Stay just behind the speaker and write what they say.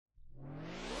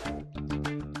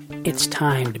It's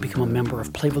time to become a member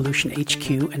of Playvolution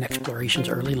HQ and Explorations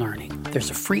Early Learning. There's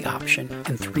a free option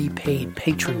and 3 paid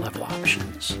patron level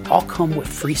options. All come with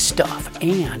free stuff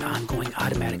and ongoing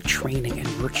automatic training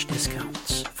and merch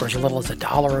discounts. For as little as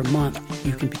 $1 a month,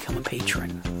 you can become a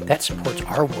patron. That supports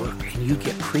our work and you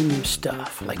get premium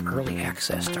stuff like early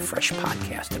access to fresh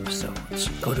podcast episodes.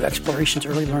 Go to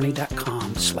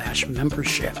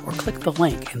explorationsearlylearning.com/membership or click the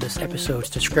link in this episode's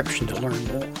description to learn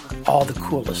more. All the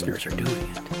cool listeners are doing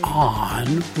it. On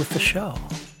with the show.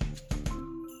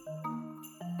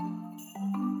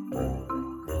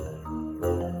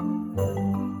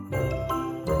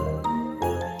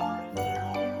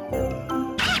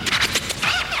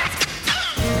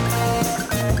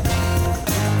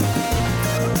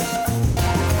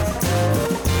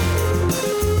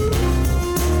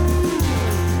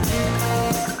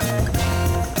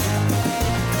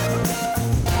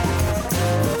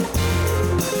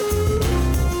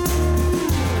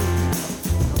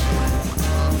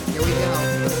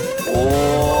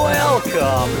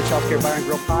 Bar and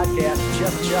Grill Podcast.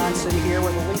 Jeff Johnson here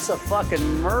with Lisa fucking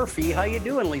Murphy. How you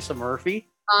doing, Lisa Murphy?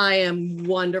 I am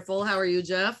wonderful. How are you,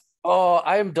 Jeff? Oh,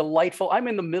 I am delightful. I'm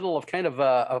in the middle of kind of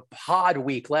a pod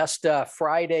week. Last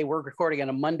Friday, we're recording on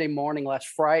a Monday morning. Last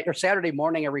Friday or Saturday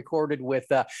morning, I recorded with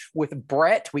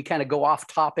Brett. We kind of go off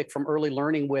topic from early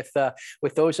learning with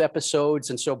those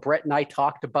episodes, and so Brett and I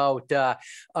talked about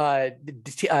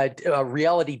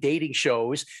reality dating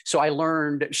shows. So I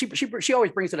learned she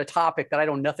always brings in a topic that I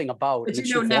know nothing about. That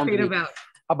you know nothing about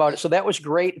it. So that was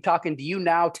great talking to you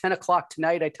now. 10 o'clock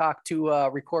tonight, I talked to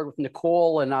record with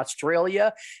Nicole in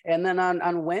Australia. And then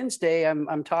on Wednesday,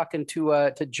 I'm talking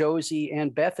to Josie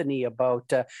and Bethany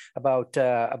about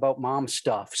mom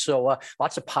stuff. So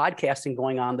lots of podcasting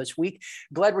going on this week.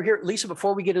 Glad we're here. Lisa,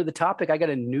 before we get into the topic, I got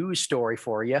a news story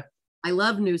for you. I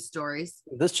love news stories.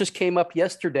 This just came up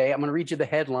yesterday. I'm going to read you the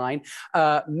headline.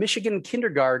 Michigan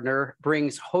kindergartner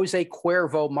brings Jose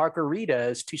Cuervo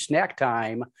margaritas to snack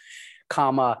time,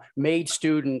 made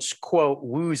students, quote,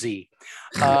 woozy.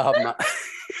 Oh,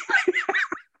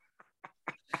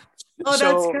 that's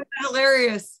kind of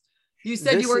hilarious. You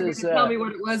said you weren't going to tell me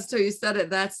what it was till you said it.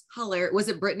 That's hilarious. Was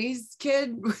it Brittany's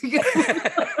kid?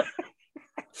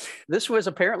 This was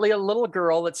apparently a little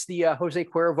girl. It's the Jose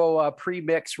Cuervo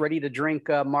pre-mix, ready to drink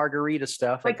margarita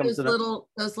stuff. Like those little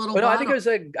no, I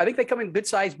think they come in good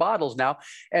sized bottles now,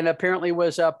 and apparently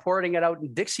was pouring it out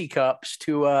in Dixie cups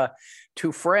to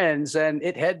friends, and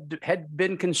it had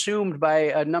been consumed by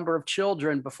a number of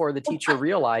children before the teacher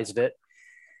realized it.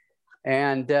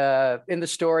 And in the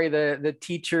story, the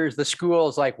teachers, the school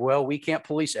is like, well, we can't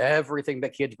police everything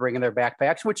that kids bring in their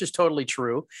backpacks, which is totally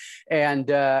true.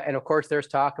 And of course, there's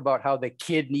talk about how the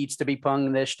kid needs to be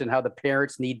punished and how the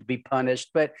parents need to be punished.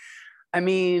 But I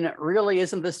mean, really,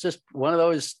 isn't this just one of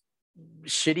those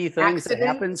shitty things that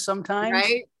happens sometimes?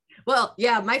 Right. Well,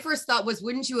 yeah, my first thought was,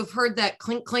 wouldn't you have heard that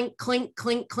clink, clink, clink,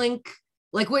 clink, clink?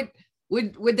 Like, would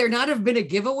there not have been a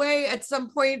giveaway at some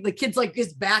point? The kid's like,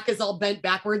 his back is all bent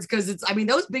backwards because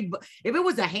those big, if it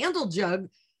was a handle jug,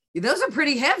 those are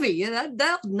pretty heavy.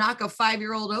 That'll knock a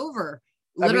 5-year-old over.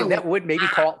 Literally. I mean, that would maybe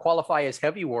qualify as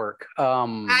heavy work.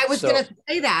 I was going to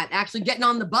say that, actually getting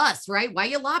on the bus, right? Why are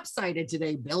you lopsided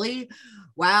today, Billy?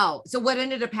 Wow. So what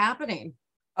ended up happening?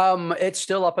 It's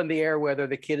still up in the air whether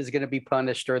the kid is going to be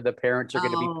punished or the parents are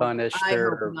going to be punished. I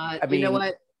hope not. I mean, you know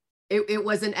what? It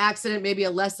was an accident, maybe a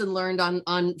lesson learned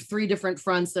on 3 different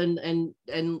fronts. And at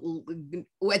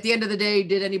the end of the day,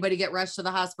 did anybody get rushed to the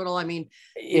hospital? I mean,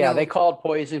 they called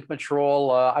poison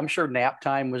control. I'm sure nap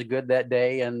time was good that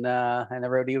day, and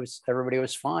everybody was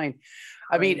fine.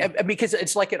 I mean, because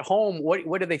it's like at home.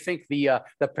 What do they think the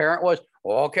parent was?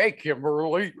 Okay,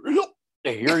 Kimberly,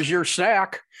 here's your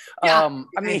snack. Yeah,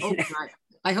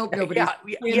 I hope nobody.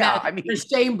 I mean, a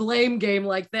shame blame game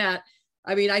like that.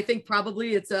 I mean, I think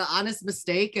probably it's an honest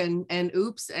mistake and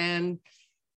oops. And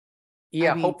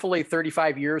hopefully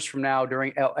 35 years from now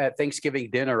at Thanksgiving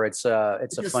dinner, it's a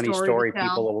funny story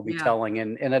people will be telling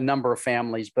in a number of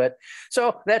families. But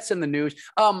so that's in the news.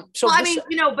 But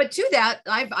to that,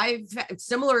 I've had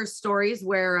similar stories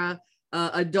where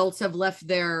adults have left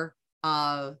their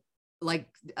how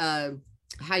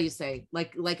you say,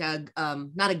 like a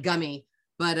not a gummy,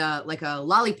 but like a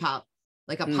lollipop,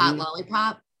 like a pot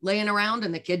lollipop laying around,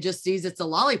 and the kid just sees it's a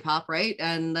lollipop, right?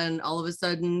 And then all of a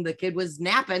sudden the kid was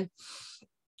napping.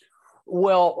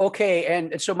 Well, okay,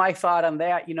 and so my thought on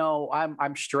that,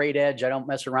 I'm straight edge. I don't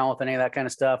mess around with any of that kind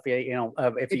of stuff. If It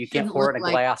you can't shouldn't pour look it in a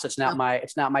like glass, it's not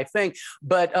my thing.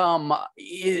 But come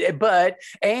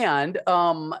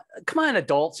on,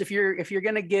 adults, if you're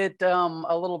gonna get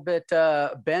a little bit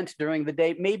bent during the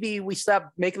day, maybe we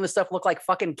stop making the stuff look like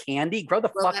fucking candy. Grow the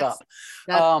fuck up.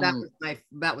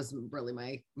 That was really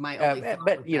my only thought.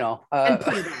 But and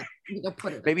put it up.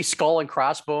 Put it maybe skull and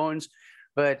crossbones.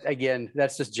 But again,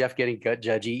 that's just Jeff getting gut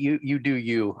judgy. You do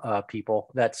you,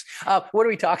 people. That's what are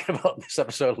we talking about in this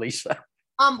episode, Lisa?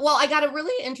 Well, I got a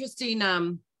really interesting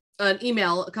an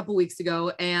email a couple weeks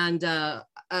ago, and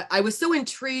I was so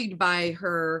intrigued by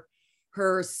her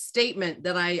statement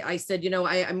that I said,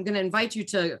 I'm going to invite you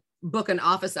to book an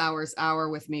office hours hour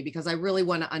with me, because I really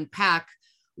want to unpack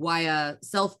why a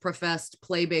self-professed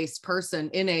play-based person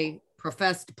in a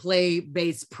professed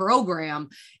play-based program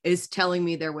is telling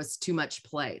me there was too much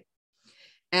play.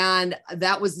 And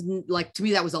that was like, to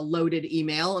me, that was a loaded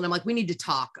email. And I'm like, we need to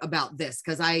talk about this,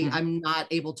 because I'm not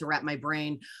able to wrap my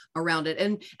brain around it.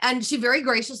 And she very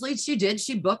graciously,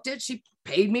 she booked it. She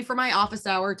paid me for my office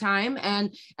hour time,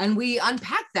 and we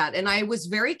unpacked that. And I was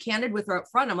very candid with her up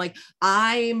front. I'm like,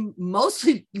 I'm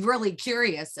mostly really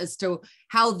curious as to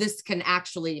how this can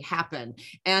actually happen.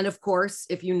 And of course,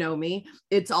 if you know me,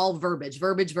 it's all verbiage. It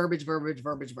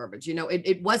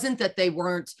wasn't that they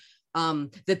weren't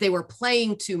that they were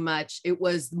playing too much. It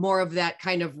was more of that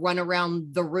kind of run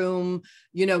around the room,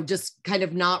 just kind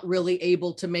of not really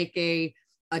able to make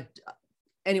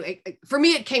anyway, for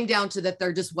me, it came down to that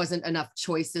there just wasn't enough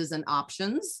choices and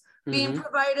options being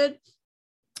provided.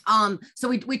 So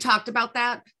we talked about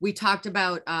that. We talked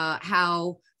about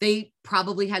how they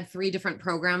probably had 3 different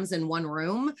programs in one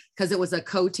room, because it was a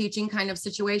co-teaching kind of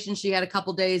situation. She had a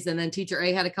couple days, and then teacher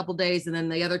A had a couple days, and then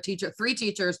the other teacher, 3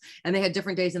 teachers, and they had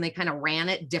different days, and they kind of ran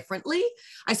it differently.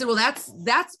 I said, well,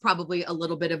 that's probably a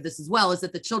little bit of this as well, is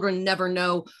that the children never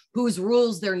know whose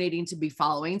rules they're needing to be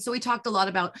following. So we talked a lot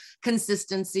about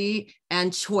consistency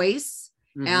and choice.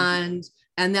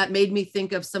 And that made me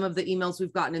think of some of the emails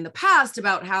we've gotten in the past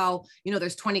about how,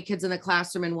 there's 20 kids in the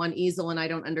classroom and 1 easel. And I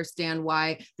don't understand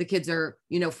why the kids are,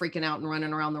 freaking out and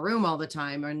running around the room all the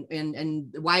time.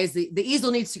 And why is the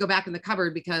easel needs to go back in the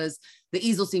cupboard, because the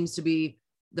easel seems to be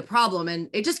the problem. And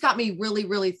it just got me really,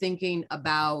 really thinking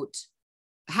about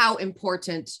how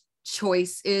important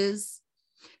choice is.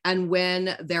 And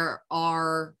when there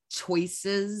are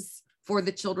choices for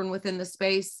the children within the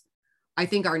space, I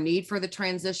think our need for the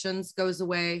transitions goes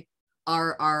away.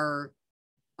 Our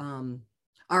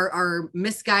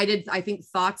misguided, I think,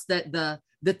 thoughts that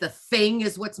the thing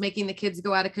is what's making the kids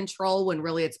go out of control, when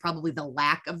really it's probably the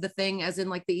lack of the thing, as in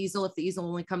like the easel. If the easel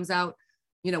only comes out,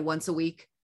 once a week,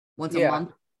 once a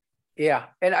month. Yeah.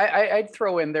 And I'd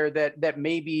throw in there that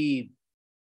maybe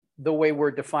the way we're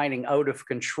defining out of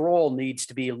control needs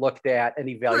to be looked at and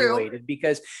evaluated. True.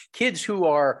 Because kids who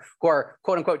are quote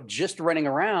unquote just running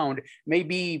around may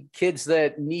be kids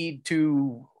that need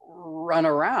to run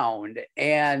around.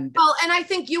 And I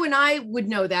think you and I would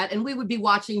know that, and we would be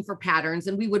watching for patterns,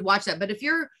 and we would watch that. But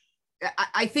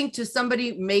I think to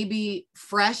somebody maybe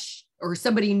fresh or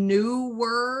somebody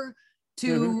newer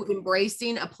to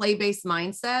embracing a play-based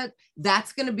mindset,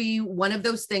 that's going to be one of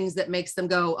those things that makes them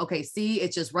go, okay, see,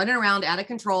 it's just running around out of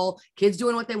control, kids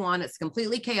doing what they want, it's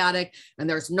completely chaotic, and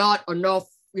there's not enough,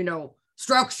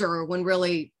 structure, when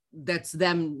really that's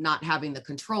them not having the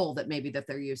control that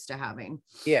they're used to having.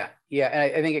 Yeah. And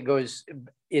I think it goes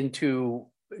into,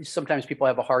 sometimes people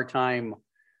have a hard time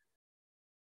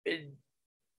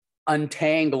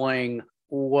untangling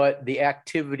what the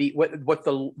activity, what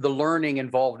the learning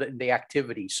involved in the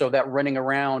activity. So that running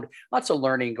around, lots of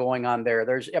learning going on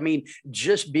there.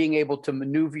 Just being able to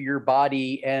maneuver your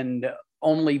body and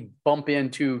only bump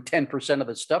into 10% of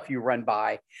the stuff you run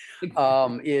by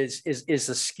is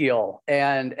a skill,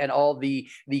 and all the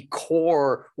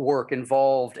core work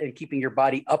involved in keeping your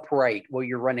body upright while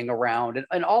you're running around.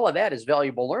 And all of that is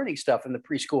valuable learning stuff in the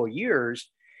preschool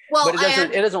years. Well, but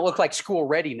it doesn't look like school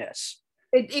readiness.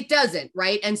 It doesn't,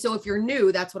 right? And so if you're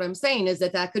new, that's what I'm saying, is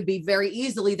that could be very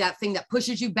easily that thing that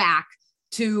pushes you back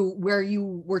to where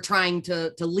you were trying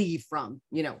to leave from,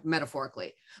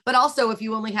 metaphorically. But also, if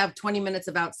you only have 20 minutes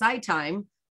of outside time,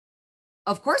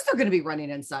 of course they're going to be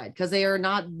running inside, because they are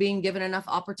not being given enough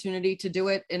opportunity to do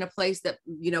it in a place that,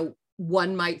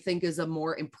 one might think is a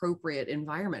more appropriate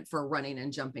environment for running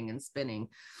and jumping and spinning.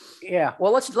 Yeah.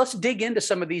 Well, let's dig into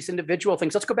some of these individual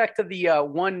things. Let's go back to the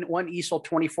one easel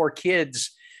 24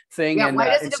 kids thing. Yeah. Why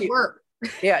doesn't it work?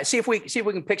 Yeah. See if we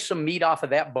can pick some meat off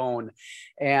of that bone.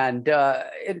 And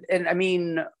I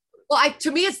mean, well,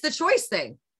 to me, it's the choice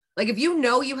thing. Like if you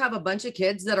know you have a bunch of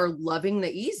kids that are loving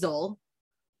the easel,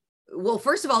 well,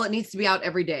 first of all, it needs to be out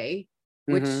every day,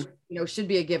 which should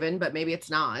be a given, but maybe it's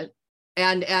not.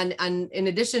 And in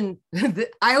addition,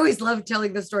 I always love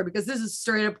telling this story because this is a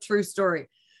straight up true story.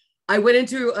 I went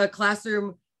into a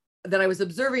classroom that I was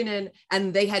observing in,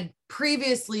 and they had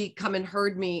previously come and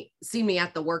seen me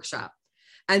at the workshop.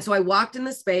 And so I walked in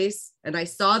the space and I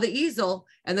saw the easel.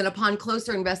 And then upon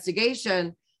closer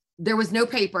investigation, there was no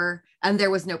paper and there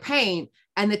was no paint.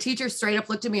 And the teacher straight up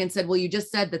looked at me and said, well, you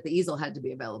just said that the easel had to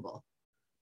be available.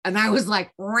 And I was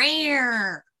like,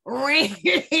 rare.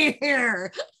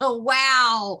 Oh,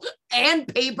 wow. And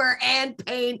paper and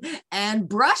paint and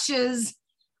brushes.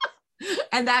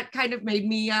 And that kind of made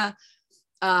me,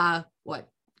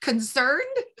 concerned?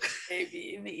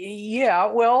 Yeah,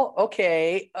 well,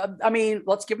 okay. I mean,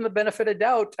 let's give them the benefit of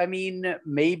doubt. I mean,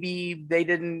 maybe they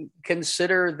didn't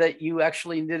consider that you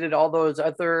actually needed all those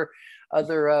other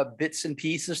bits and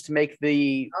pieces to make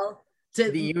the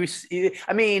use.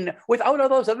 I mean, without all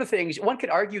those other things, one could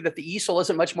argue that the easel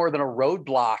isn't much more than a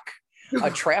roadblock,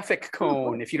 a traffic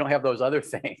cone, if you don't have those other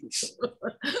things.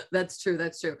 That's true.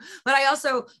 But I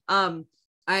also,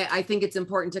 I think it's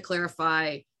important to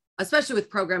clarify, especially with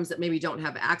programs that maybe don't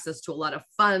have access to a lot of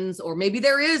funds, or maybe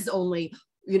there is only,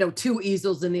 2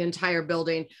 easels in the entire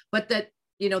building, but that,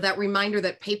 that reminder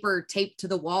that paper taped to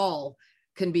the wall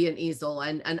can be an easel,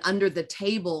 and under the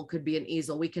table could be an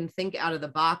easel. We can think out of the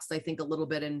box, I think, a little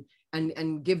bit, and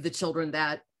give the children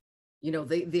that,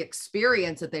 the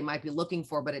experience that they might be looking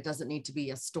for, but it doesn't need to be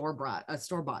a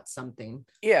store-bought something.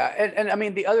 Yeah. And I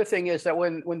mean, the other thing is that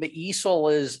when the easel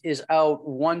is out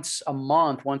once a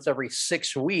month, once every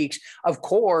 6 weeks, of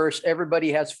course,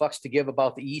 everybody has fucks to give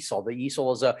about the easel. The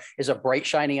easel is a bright,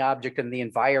 shining object in the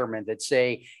environment. It's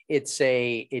a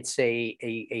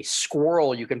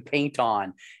squirrel you can paint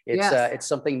on. It's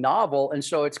something novel. And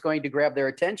so it's going to grab their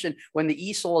attention. When the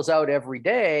easel is out every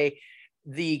day,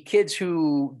 the kids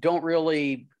who don't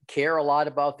really care a lot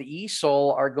about the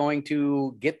easel are going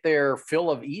to get their fill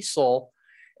of easel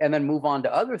and then move on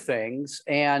to other things.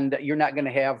 And you're not going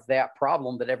to have that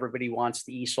problem that everybody wants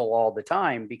the easel all the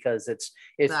time, because it's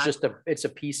a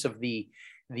piece of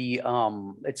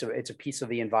it's a piece of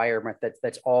the environment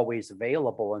that's always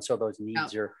available. And so those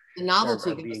needs are the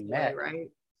novelty are being met.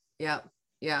 Right. Yeah.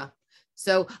 Yeah.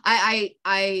 So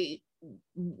I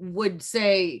would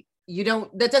say,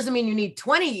 that doesn't mean you need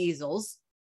 20 easels,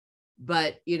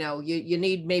 but you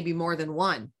need maybe more than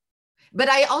one. But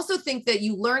I also think that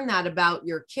you learn that about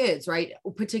your kids, right?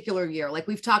 A particular year. Like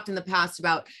we've talked in the past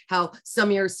about how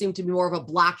some years seem to be more of a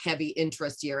block heavy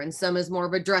interest year, and some is more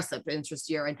of a dress up interest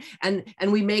year.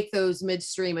 And we make those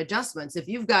midstream adjustments. If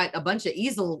you've got a bunch of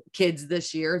easel kids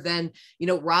this year, then,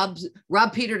 rob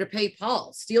Peter to pay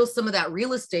Paul, steal some of that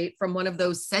real estate from one of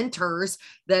those centers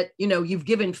that, you've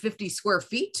given 50 square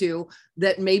feet to,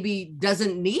 that maybe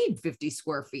doesn't need 50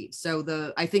 square feet.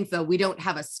 So I think we don't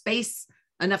have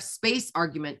enough space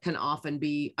argument can often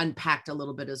be unpacked a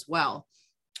little bit as well.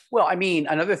 Well, I mean,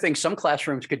 another thing some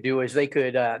classrooms could do is they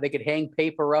could hang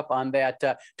paper up on that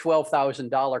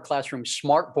 $12,000 classroom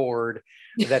smart board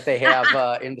that they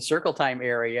have in the circle time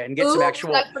area, and get some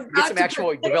actual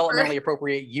developmentally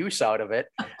appropriate use out of it.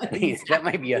 I mean, that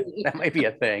might be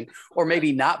a thing. Or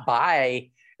maybe not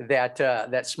buy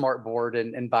that smart board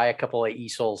and buy a couple of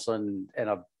easels and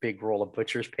a big roll of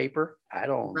butcher's paper. I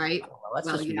don't know.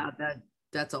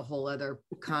 That's a whole other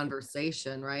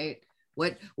conversation, right?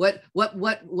 What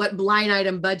line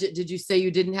item budget did you say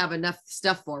you didn't have enough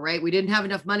stuff for, right? We didn't have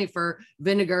enough money for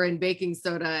vinegar and baking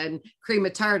soda and cream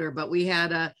of tartar, but we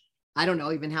had I don't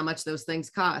know even how much those things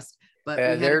cost, but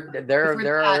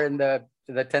they're in the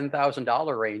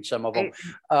 $10,000 range, some of them.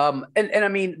 And I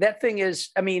mean, that thing is,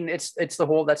 I mean, that's a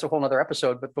whole nother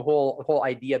episode, but the whole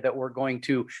idea that we're going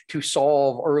to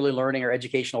solve early learning or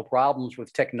educational problems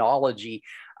with technology.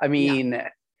 I mean,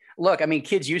 Look, I mean,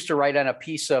 kids used to write on a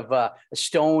piece of a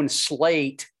stone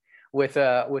slate with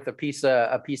a piece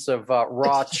of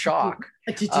raw chalk.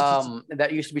 That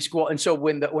used to be school. And so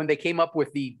when they came up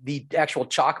with the actual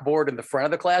chalkboard in the front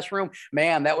of the classroom,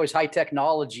 man, that was high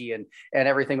technology, and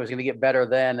everything was going to get better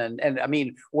then. And I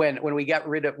mean, when we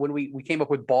came up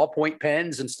with ballpoint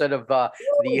pens instead of the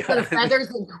feathers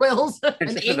and quills,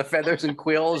 instead of the feathers and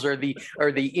quills, or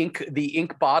the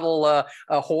ink bottle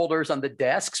holders on the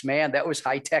desks, man, that was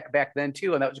high tech back then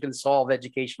too, and that was going to solve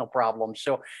educational problems.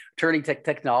 So turning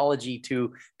technology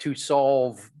to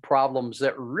solve problems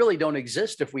that really don't exist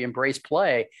if we embrace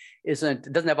play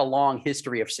doesn't have a long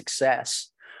history of success.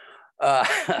 So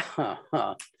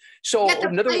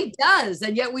play does,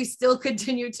 and yet we still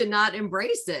continue to not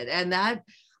embrace it. And that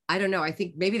I don't know. I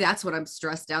think maybe that's what I'm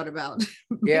stressed out about.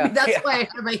 Yeah. Maybe that's why I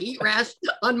have a heat rash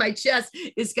on my chest,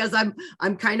 is because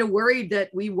I'm kind of worried that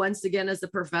we once again as a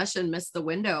profession missed the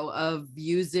window of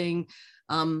using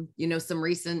some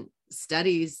recent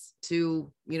studies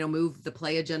to, move the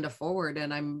play agenda forward.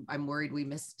 And I'm worried we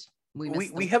missed.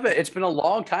 We have it's been a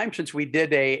long time since we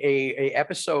did a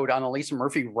episode on Elisa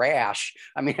Murphy rash.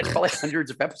 I mean, it's probably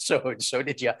hundreds of episodes. So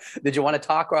did you want to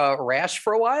talk rash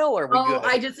for a while, or are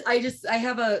we good? I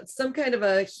have some kind of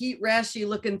a heat rashy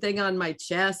looking thing on my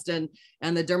chest, and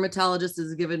the dermatologist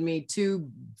has given me 2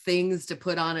 things to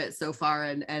put on it so far,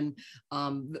 and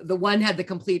the one had the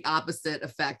complete opposite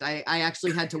effect. I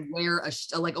actually had to wear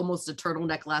like almost a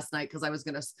turtleneck last night because I was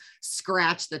going to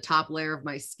scratch the top layer of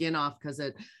my skin off, because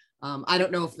it. I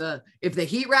don't know if the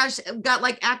heat rash got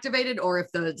like activated, or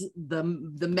if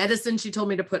the medicine she told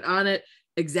me to put on it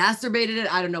exacerbated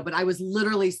it. I don't know, but I was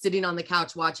literally sitting on the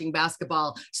couch watching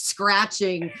basketball,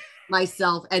 scratching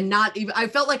myself, and not even, I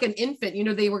felt like an infant.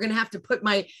 They were going to have to put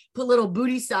little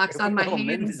booty socks on my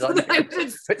hands so that I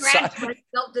would scratch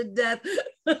myself to death.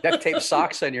 Duct tape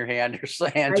socks on your hands or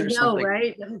something.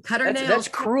 Right? Cut her nails. That's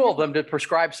cruel of them to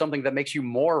prescribe something that makes you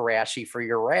more rashy for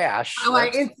your rash. Oh, I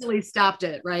instantly stopped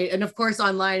it. Right. And of course,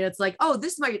 online, it's like, oh,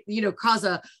 this might, cause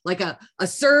a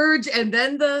surge. And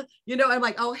then I'm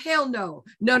like, oh, hell no.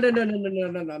 No.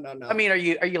 I mean, are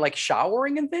you like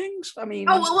showering and things? I mean,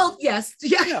 well, yes.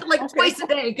 Yeah. Like twice a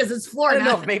day, because it's Florida. I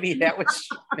don't know, maybe that was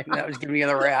giving me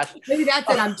the rash. Maybe that's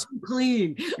it. I'm too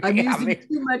clean. I'm using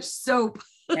too much soap.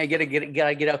 I gotta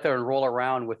get out there and roll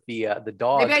around with the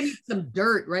dog. Maybe I need some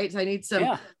dirt, right? So I need some.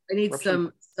 Yeah. I need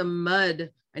some mud.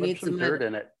 I need some dirt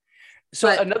in it. So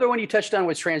another one you touched on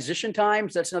was transition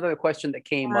times. That's another question that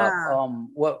came up.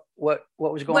 What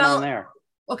was going on there?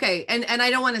 Okay, and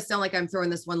I don't want to sound like I'm throwing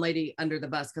this one lady under the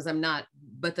bus, because I'm not.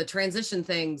 But the transition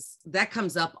things, that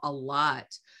comes up a lot.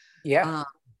 Yeah.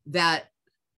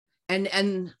 And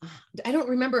I don't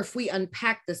remember if we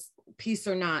unpacked this piece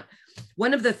or not.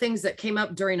 One of the things that came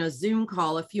up during a Zoom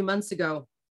call a few months ago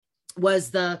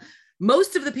was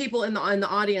most of the people in the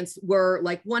audience were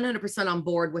like 100% on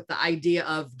board with the idea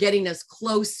of getting us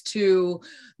close to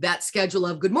that schedule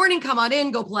of good morning, come on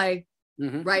in, go play.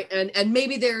 Mm-hmm. Right. And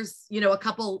maybe there's, a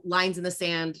couple lines in the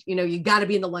sand, you got to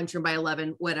be in the lunchroom by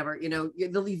 11, whatever,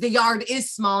 the yard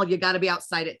is small. You got to be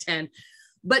outside at 10,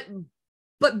 but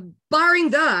barring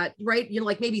that, right,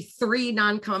 like maybe 3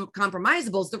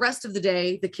 non-compromisables, the rest of the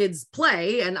day, the kids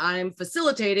play, and I'm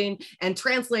facilitating and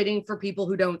translating for people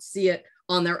who don't see it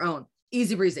on their own.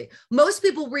 Easy breezy. Most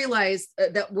people realize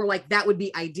that we're like, that would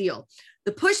be ideal.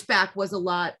 The pushback was a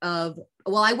lot of,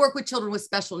 well, I work with children with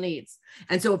special needs.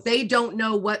 And so if they don't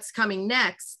know what's coming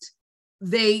next,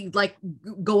 they like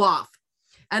go off.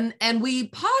 And we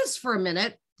paused for a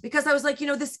minute, because I was like,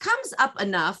 this comes up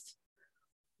enough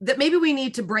that maybe we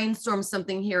need to brainstorm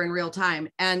something here in real time.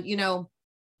 And,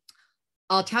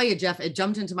 I'll tell you, Jeff, it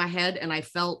jumped into my head, and I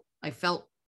felt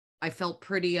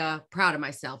pretty proud of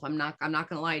myself. I'm not going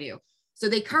to lie to you. So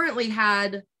they currently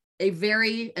had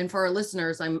and for our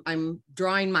listeners, I'm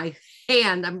drawing my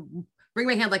hand. I'm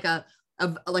bringing my hand like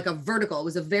a vertical.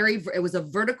 It was a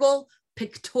vertical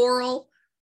pictorial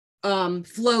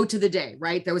flow to the day,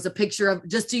 right? There was a picture of,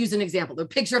 just to use an example, the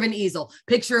picture of an easel,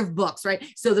 picture of books, right?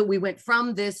 So that we went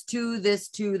from this to this,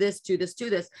 to this, to this, to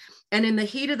this. And in the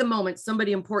heat of the moment,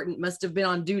 somebody important must have been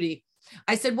on duty.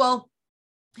 I said, well,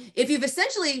 if you've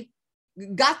essentially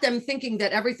got them thinking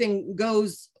that everything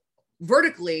goes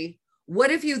vertically,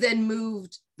 what if you then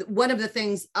moved one of the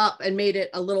things up and made it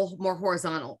a little more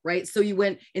horizontal, right? So you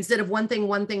went, instead of one thing,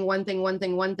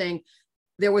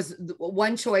 there was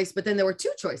one choice, but then there were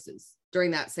 2 choices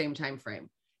during that same time frame.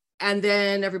 And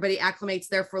then everybody acclimates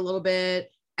there for a little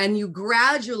bit. And you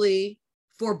gradually,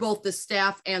 for both the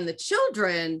staff and the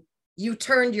children, you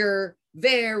turned your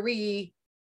very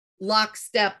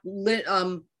lockstep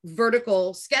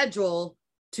vertical schedule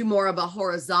to more of a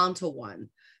horizontal one.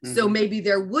 Mm-hmm. So maybe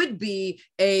there would be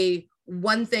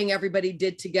one thing everybody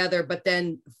did together, but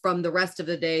then from the rest of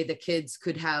the day, the kids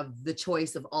could have the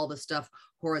choice of all the stuff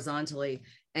horizontally.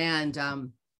 And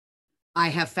I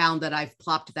have found that I've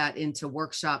plopped that into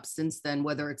workshops since then,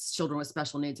 whether it's children with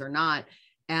special needs or not.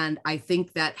 And I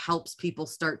think that helps people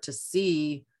start to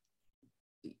see,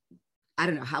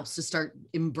 helps to start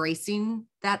embracing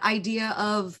that idea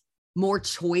of more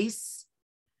choice.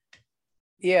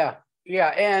 Yeah.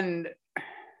 And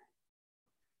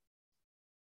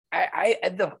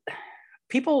the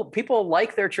people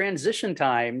like their transition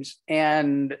times,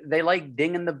 and they like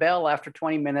dinging the bell after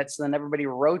 20 minutes. And then everybody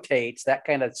rotates, that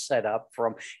kind of setup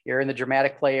from, you're in the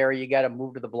dramatic play area, you got to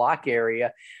move to the block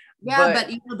area. Yeah.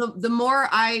 But the more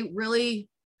I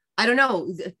I don't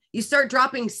know, you start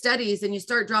dropping studies and you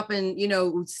start dropping, you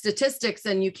know, statistics,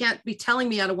 and you can't be telling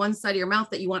me out of one side of your mouth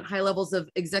that you want high levels of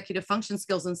executive function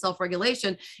skills and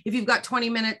self-regulation if you've got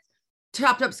 20-minute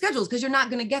chopped up schedules, because you're not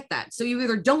going to get that. So you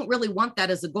either don't really want that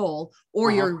as a goal,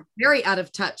 or you're very out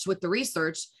of touch with the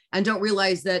research and don't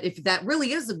realize that if that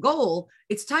really is a goal,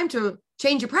 it's time to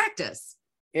change your practice.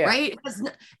 Yeah. Right.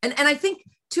 And I think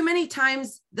too many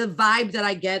times the vibe that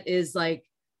I get is like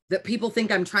that people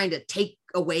think I'm trying to take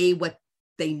away what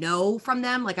they know from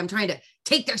them. Like I'm trying to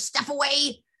take their stuff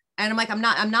away. And I'm like,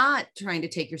 I'm not trying to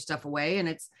take your stuff away. And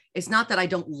it's not that I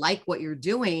don't like what you're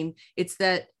doing. It's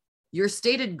that your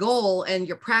stated goal and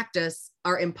your practice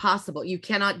are impossible. You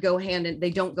cannot go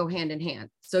they don't go hand in hand.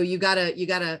 So you gotta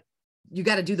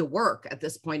do the work at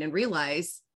this point and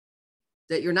realize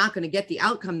that you're not going to get the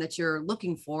outcome that you're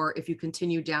looking for if you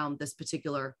continue down this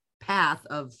particular path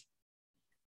of.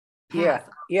 Yeah.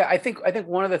 I think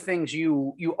one of the things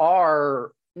you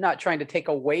are not trying to take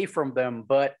away from them,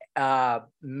 but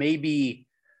maybe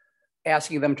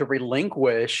asking them to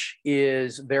relinquish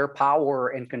is their power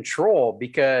and control,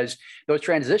 because those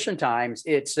transition times,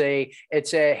 it's a,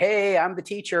 hey, I'm the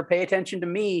teacher, pay attention to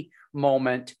me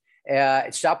moment.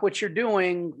 Stop what you're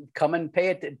doing, come and pay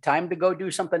it, time to go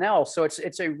do something else. So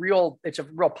it's a real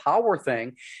power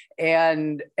thing.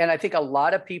 And I think a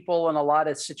lot of people in a lot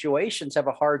of situations have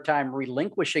a hard time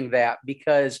relinquishing that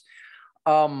because,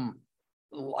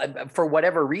 for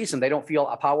whatever reason, they don't feel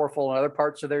powerful in other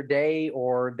parts of their day,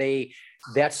 or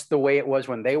that's the way it was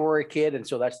when they were a kid. And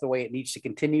so that's the way it needs to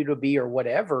continue to be, or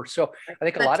whatever. So I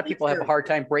think a lot of people have a hard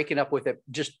time breaking up with it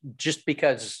just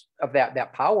because of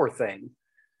that power thing.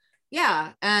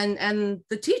 Yeah. And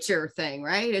the teacher thing,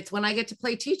 right? It's when I get to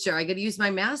play teacher, I get to use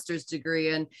my master's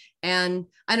degree. And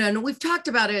I don't know, we've talked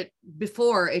about it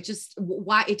before. It just,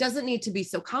 why it doesn't need to be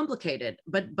so complicated,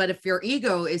 but if your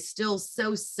ego is still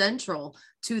so central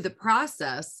to the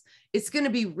process, it's going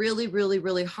to be really, really,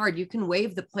 really hard. You can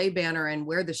wave the play banner and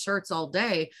wear the shirts all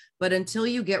day, but until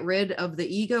you get rid of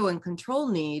the ego and control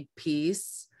need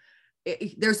piece,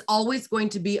 there's always going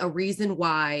to be a reason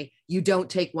why you don't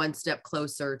take one step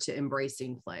closer to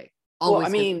embracing play. Always.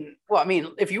 Well, I mean,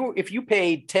 if you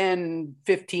paid $10,000,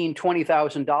 $15,000,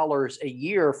 $20,000 a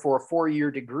year for a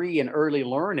 4-year degree in early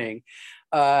learning,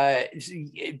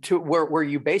 to where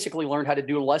you basically learn how to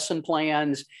do lesson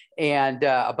plans and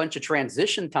a bunch of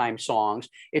transition time songs,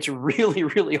 it's really,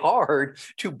 really hard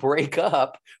to break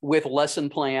up with lesson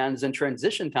plans and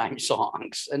transition time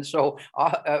songs. And so,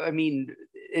 I mean,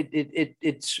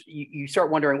 it's you start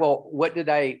wondering, well, what did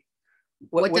I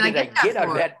get out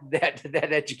of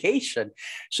that education?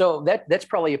 So that's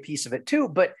probably a piece of it too.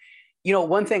 But you know,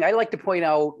 one thing I like to point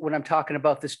out when I'm talking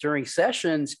about this during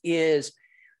sessions is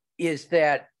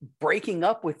that breaking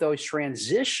up with those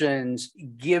transitions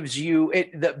gives you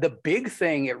the big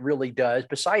thing it really does,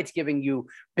 besides giving you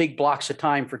big blocks of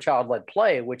time for child-led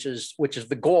play, which is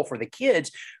the goal for the kids.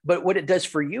 But what it does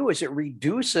for you is it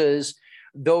reduces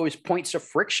those points of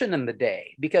friction in the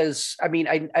day. Because I mean,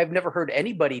 I've never heard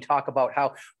anybody talk about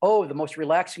how, the most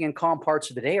relaxing and calm parts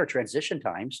of the day are transition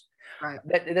times. Right.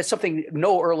 That's something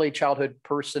no early childhood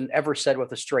person ever said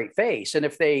with a straight face. And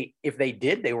if they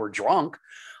did, they were drunk.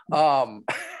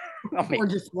 Or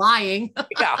just lying.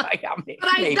 Yeah, but I got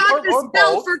this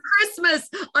bell for Christmas.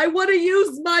 I want to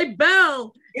use my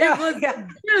bell. Yeah, it was a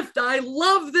gift. I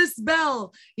love this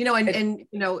bell. You know, and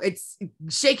you know, it's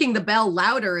shaking the bell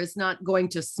louder is not going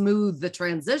to smooth the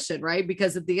transition, right?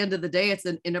 Because at the end of the day, it's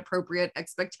an inappropriate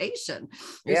expectation.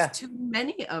 There's too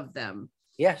many of them.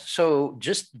 Yeah. So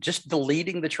just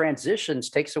deleting the transitions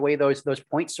takes away those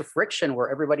points of friction where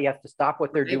everybody has to stop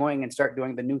what they're doing and start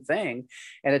doing the new thing.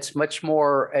 And it's much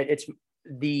more, it's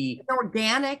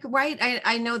organic, right?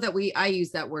 I know that I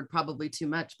use that word probably too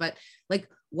much, but like,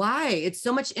 why? It's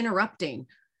so much interrupting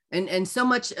and so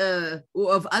much of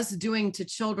us doing to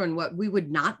children what we would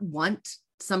not want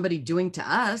somebody doing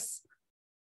to us.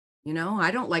 You know, I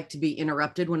don't like to be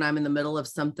interrupted when I'm in the middle of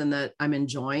something that I'm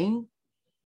enjoying.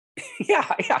 Yeah,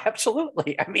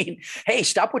 absolutely. I mean, hey,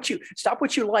 stop what you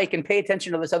like and pay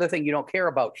attention to this other thing you don't care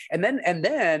about. And then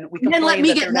let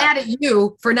me get mad at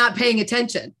you for not paying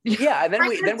attention. Yeah. And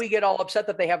then we get all upset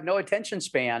that they have no attention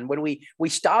span when we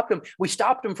stopped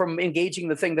them from engaging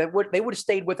the thing that they would have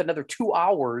stayed with another 2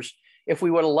 hours if we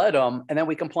would have let them. And then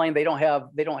we complain they're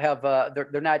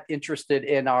not interested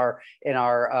in our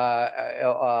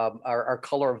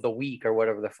color of the week or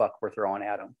whatever the fuck we're throwing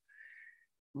at them.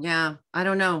 Yeah, I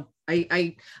don't know.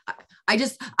 I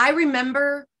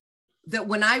remember that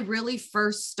when I really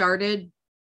first started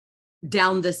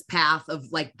down this path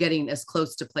of like getting as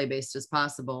close to play-based as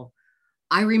possible,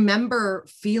 I remember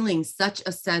feeling such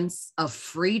a sense of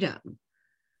freedom,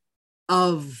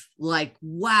 of like,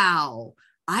 wow,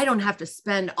 I don't have to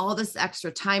spend all this extra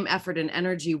time, effort, and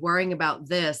energy worrying about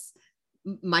this.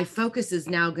 My focus is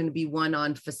now going to be one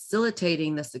on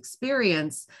facilitating this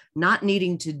experience, not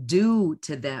needing to do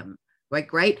to them,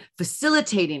 like, right?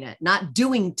 Facilitating it, not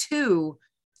doing to.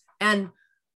 And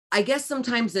I guess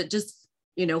sometimes it just,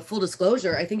 full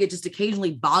disclosure, I think it just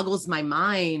occasionally boggles my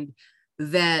mind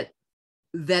that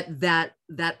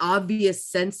obvious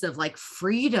sense of like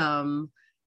freedom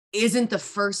isn't the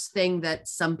first thing that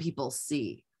some people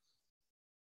see.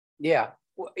 Yeah.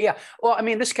 Yeah. Well, I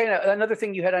mean, this kind of another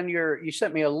thing you had on you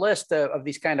sent me a list of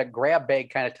these kind of grab bag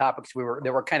kind of topics they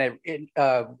were kind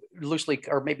of loosely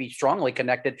or maybe strongly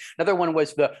connected. Another one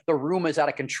was the room is out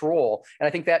of control. And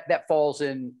I think that falls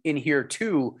in here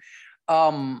too.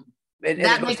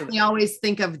 That makes me always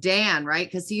think of Dan, right?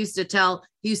 Because he used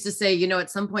to say,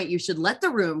 at some point you should let the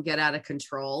room get out of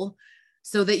control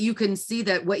so that you can see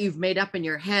that what you've made up in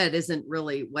your head isn't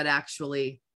really what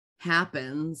actually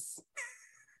happens.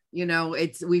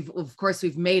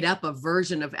 We've made up a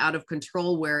version of out of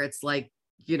control where it's like,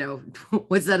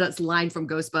 what's that line from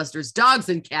Ghostbusters? Dogs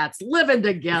and cats living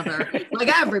together, like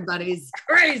everybody's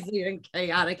crazy and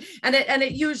chaotic, and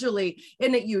it usually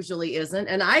isn't.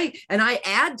 And I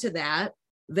add to that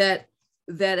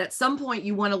at some point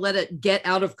you want to let it get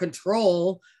out of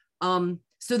control,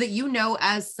 so that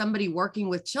as somebody working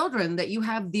with children that you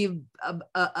have the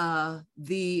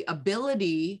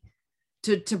ability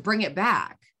to bring it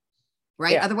back.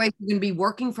 Right. Yeah. Otherwise, you're going to be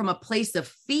working from a place of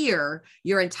fear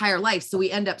your entire life. So we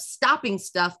end up stopping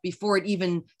stuff before it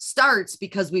even starts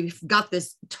because we've got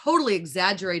this totally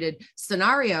exaggerated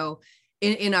scenario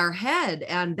in our head.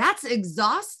 And that's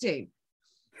exhausting.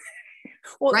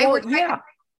 Well, right. Well, yeah.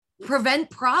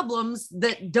 Prevent problems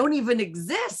that don't even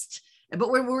exist, but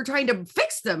we're trying to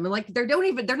fix them. And like, they're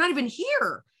not even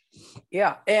here.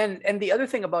 Yeah. And the other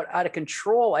thing about out of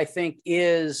control, I think,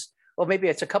 is, well, maybe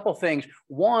it's a couple things.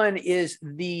 One is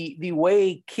the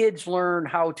way kids learn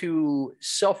how to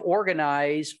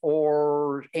self-organize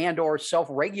or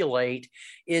self-regulate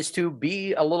is to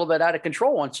be a little bit out of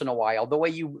control once in a while. The way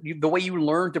you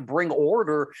learn to bring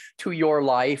order to your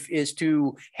life is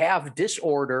to have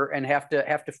disorder and have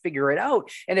to figure it out.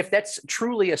 And if that's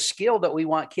truly a skill that we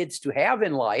want kids to have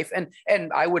in life,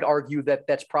 and I would argue that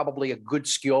that's probably a good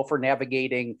skill for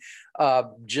navigating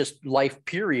just life,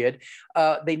 period.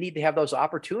 They need to have those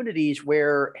opportunities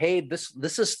where, hey, this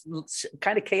is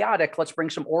kind of chaotic. Let's bring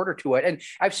some order to it. And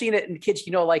I've seen it in kids,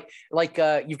 like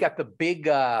you've got the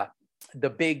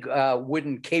big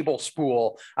wooden cable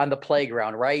spool on the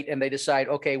playground, right? And they decide,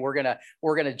 okay, we're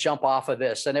gonna jump off of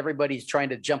this, and everybody's trying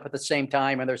to jump at the same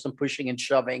time, and there's some pushing and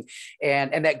shoving,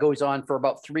 and that goes on for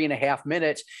about 3.5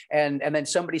 minutes, and then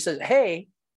somebody says, hey,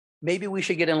 maybe we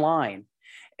should get in line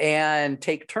and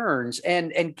take turns.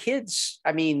 And kids,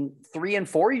 I mean, 3 and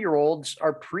 4 year olds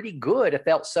are pretty good at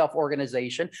that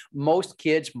self-organization. Most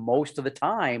kids, most of the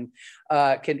time,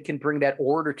 can bring that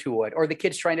order to it. Or the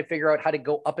kids trying to figure out how to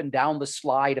go up and down the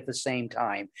slide at the same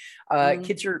time.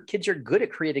 Kids are good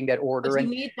at creating that order. But you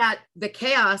need the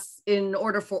chaos in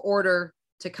order for order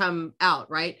to come out,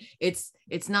 right? It's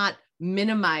not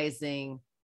minimizing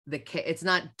it's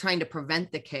not trying to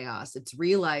prevent the chaos. It's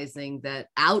realizing that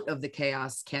out of the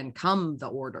chaos can come the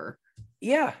order.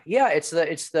 Yeah. It's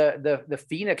the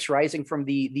phoenix rising from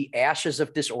the ashes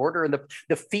of disorder, and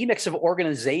the phoenix of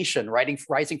organization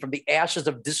rising from the ashes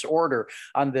of disorder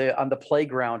on the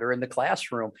playground or in the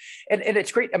classroom. And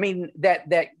it's great. I mean,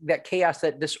 that chaos,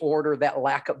 that disorder, that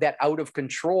lack of that out of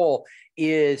control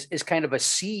is kind of a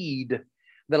seed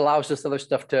that allows this other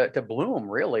stuff to bloom,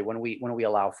 really, when we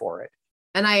allow for it.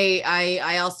 And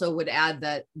I also would add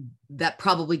that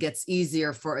probably gets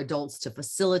easier for adults to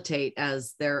facilitate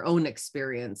as their own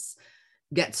experience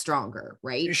gets stronger,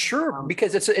 right? Sure,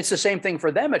 because it's the same thing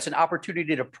for them. It's an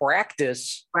opportunity to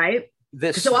practice, right?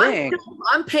 This so thing.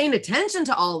 I'm paying attention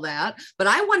to all that, but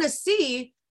I want to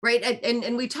see, right?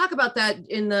 And we talk about that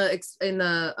in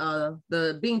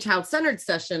the being child-centered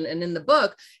session, and in the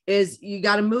book is you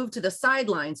got to move to the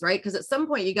sidelines, right? Because at some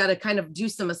point you got to kind of do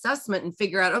some assessment and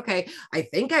figure out, okay, I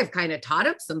think I've kind of taught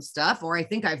him some stuff, or I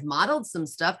think I've modeled some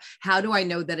stuff. How do I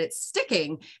know that it's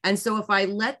sticking? And so if I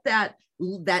let that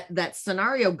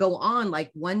scenario go on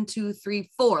like 1, 2, 3,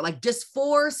 4, like just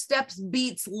 4 steps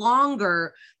beats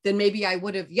longer than maybe I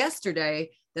would have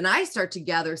yesterday, then I start to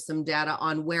gather some data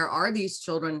on where are these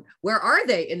children, where are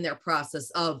they in their process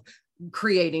of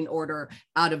creating order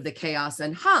out of the chaos.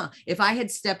 And if I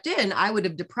had stepped in, I would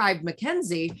have deprived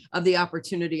Mackenzie of the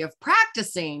opportunity of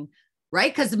practicing,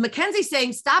 right? Because Mackenzie's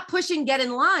saying, stop pushing, get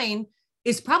in line.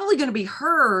 is probably going to be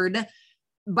heard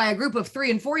by a group of 3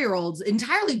 and 4-year-olds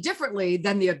entirely differently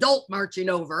than the adult marching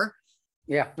over.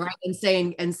 Yeah. Right. And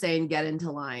saying, get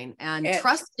into line, and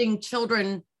trusting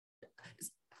children.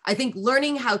 I think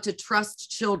learning how to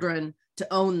trust children to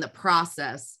own the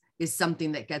process is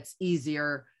something that gets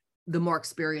easier the more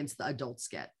experience the adults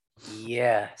get.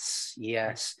 Yes.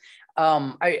 It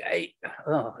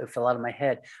fell out of my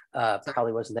head.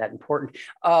 Probably wasn't that important.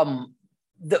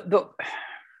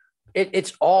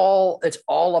 It's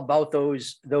all about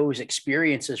those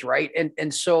experiences, right?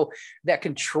 And so that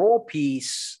control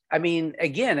piece, I mean,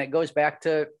 again, it goes back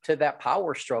to that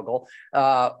power struggle,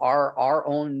 our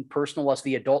own personal, as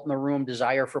the adult in the room,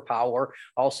 desire for power,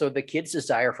 also the kids'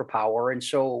 desire for power. And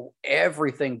so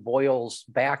everything boils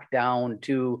back down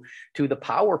to the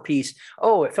power piece.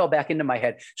 Oh, it fell back into my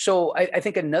head. So I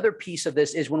think another piece of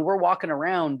this is when we're walking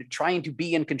around trying to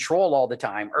be in control all the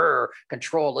time,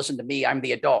 control, listen to me, I'm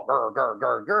the adult,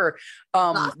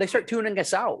 they start tuning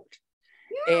us out.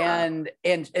 Yeah.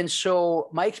 And so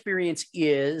my experience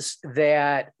is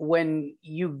that when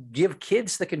you give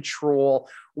kids the control,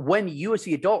 when you as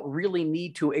the adult really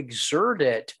need to exert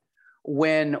it,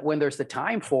 when there's the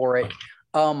time for it,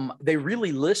 they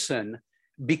really listen,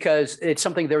 because it's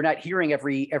something they're not hearing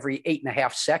every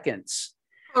 8.5 seconds.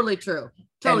 Totally true.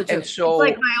 Totally true. And so, it's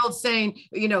like my old saying,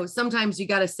 sometimes you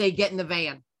got to say, get in the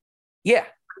van. Yeah.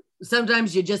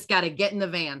 Sometimes you just got to get in the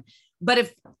van. But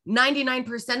if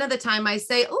 99% of the time I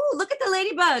say, oh, look at the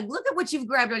ladybug, look at what you've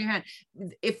grabbed on your hand.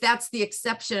 If that's the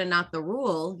exception and not the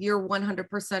rule, you're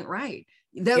 100% right.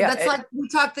 That's like we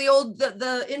talked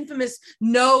the infamous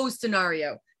no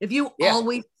scenario. If you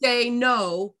always say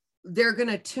no, they're going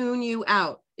to tune you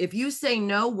out. If you say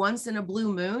no once in a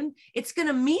blue moon, it's going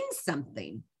to mean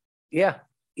something. Yeah.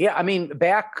 Yeah. I mean,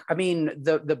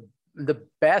 the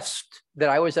best that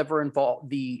I was ever involved,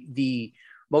 the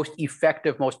most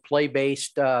effective, most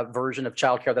play-based version of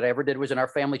childcare that I ever did was in our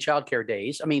family childcare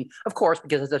days. I mean, of course,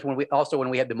 because that's when we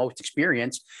had the most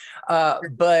experience,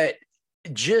 but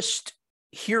just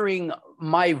hearing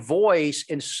my voice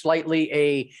in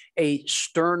slightly a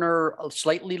sterner,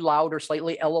 slightly louder,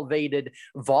 slightly elevated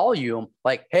volume,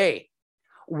 like, hey,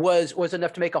 was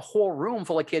enough to make a whole room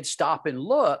full of kids stop and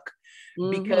look.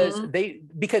 Because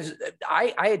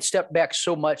I had stepped back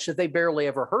so much that they barely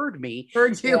ever heard me.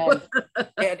 Heard you. and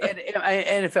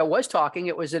if I was talking,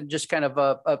 it was in just kind of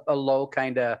a low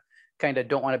kind of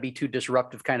don't want to be too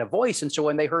disruptive kind of voice. And so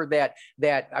when they heard that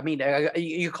I mean,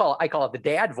 I call it the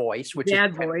dad voice, which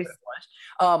dad voice.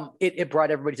 It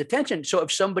brought everybody's attention. So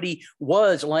if somebody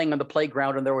was laying on the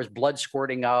playground and there was blood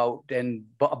squirting out and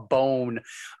a bone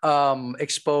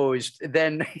exposed,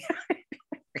 then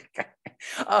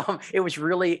it was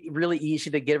really, really easy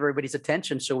to get everybody's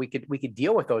attention, so we could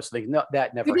deal with those things. No,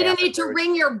 that never. You didn't need to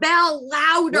ring your bell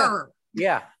louder.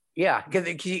 Yeah. Because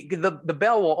the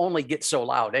bell will only get so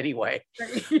loud anyway.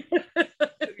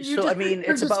 So I mean,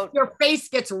 it's about your face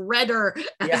gets redder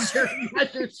as you're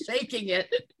shaking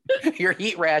it. Your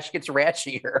heat rash gets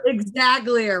rashier.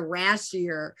 Exactly, or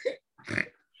rashier.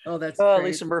 Oh, that's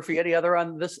Lisa Murphy. Any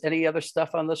other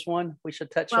stuff on this one we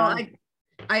should touch on?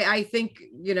 I think,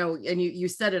 and you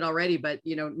said it already, but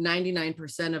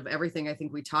 99% of everything I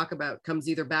think we talk about comes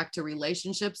either back to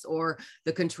relationships or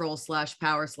the control /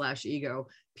 power / ego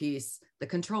piece, the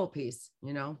control piece,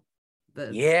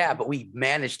 but we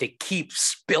managed to keep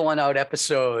spilling out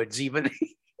episodes even.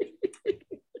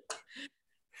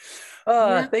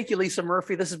 Thank you, Lisa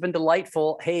Murphy. This has been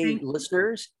delightful. Hey,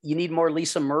 listeners, you need more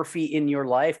Lisa Murphy in your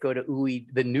life. Go to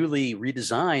the newly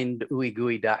redesigned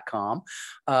ooeygooey.com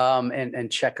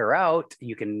and check her out.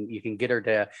 You can get her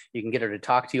to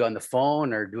talk to you on the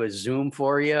phone or do a Zoom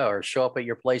for you or show up at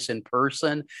your place in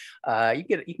person. You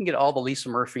can get all the Lisa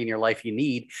Murphy in your life you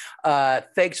need.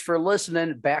 Thanks for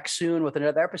listening. Back soon with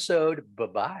another episode.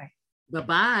 Bye-bye.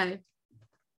 Bye-bye.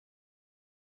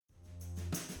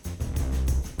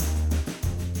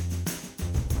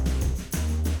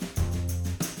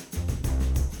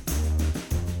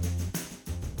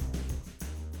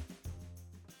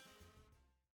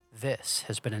 This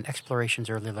has been an Explorations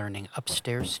Early Learning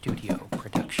Upstairs Studio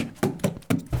production.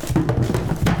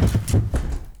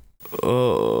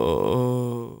 Oh.